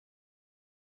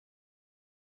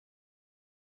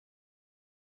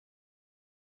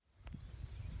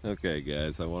Okay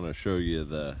guys, I want to show you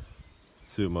the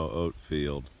Sumo oat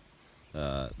field.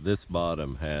 This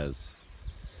bottom has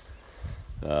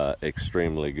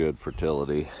extremely good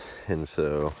fertility, and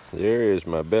so there is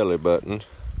my belly button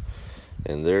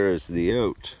and there is the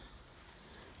oat.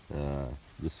 The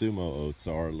Sumo oats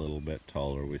are a little bit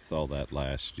taller. We saw that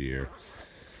last year.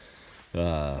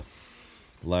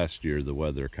 Last year the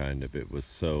weather it was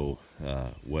so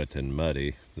wet and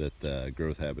muddy that the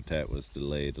growth habitat was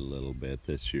delayed a little bit.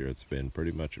 This year it's been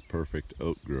pretty much a perfect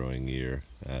oat growing year,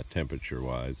 temperature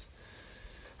wise,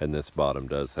 and this bottom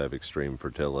does have extreme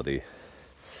fertility,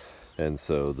 and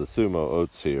so the Sumo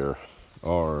oats here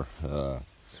are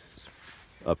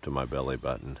up to my belly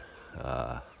button,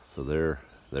 so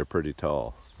they're pretty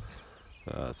tall.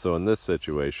 So in this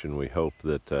situation we hope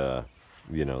that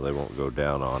you know, they won't go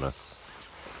down on us.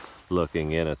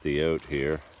 Looking in at the oat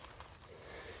here,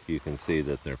 you can see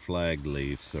that their flag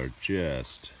leaves are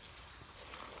just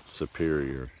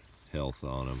superior health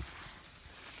on them.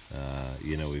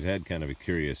 You know, we've had kind of a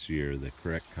curious year. The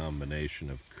correct combination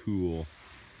of cool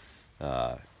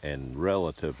and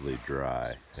relatively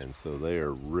dry, and so they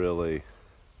are really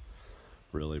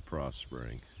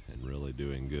prospering and really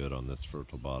doing good on this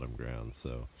fertile bottom ground.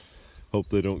 So hope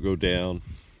they don't go down.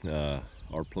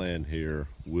 Our plan here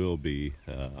will be,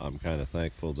 I'm kind of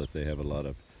thankful that they have a lot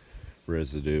of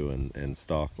residue and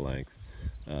stalk length.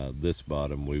 This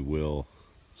bottom we will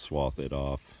swath it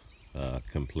off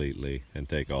completely and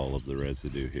take all of the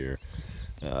residue here.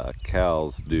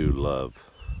 Cows do love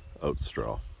oat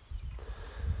straw.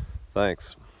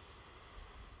 Thanks.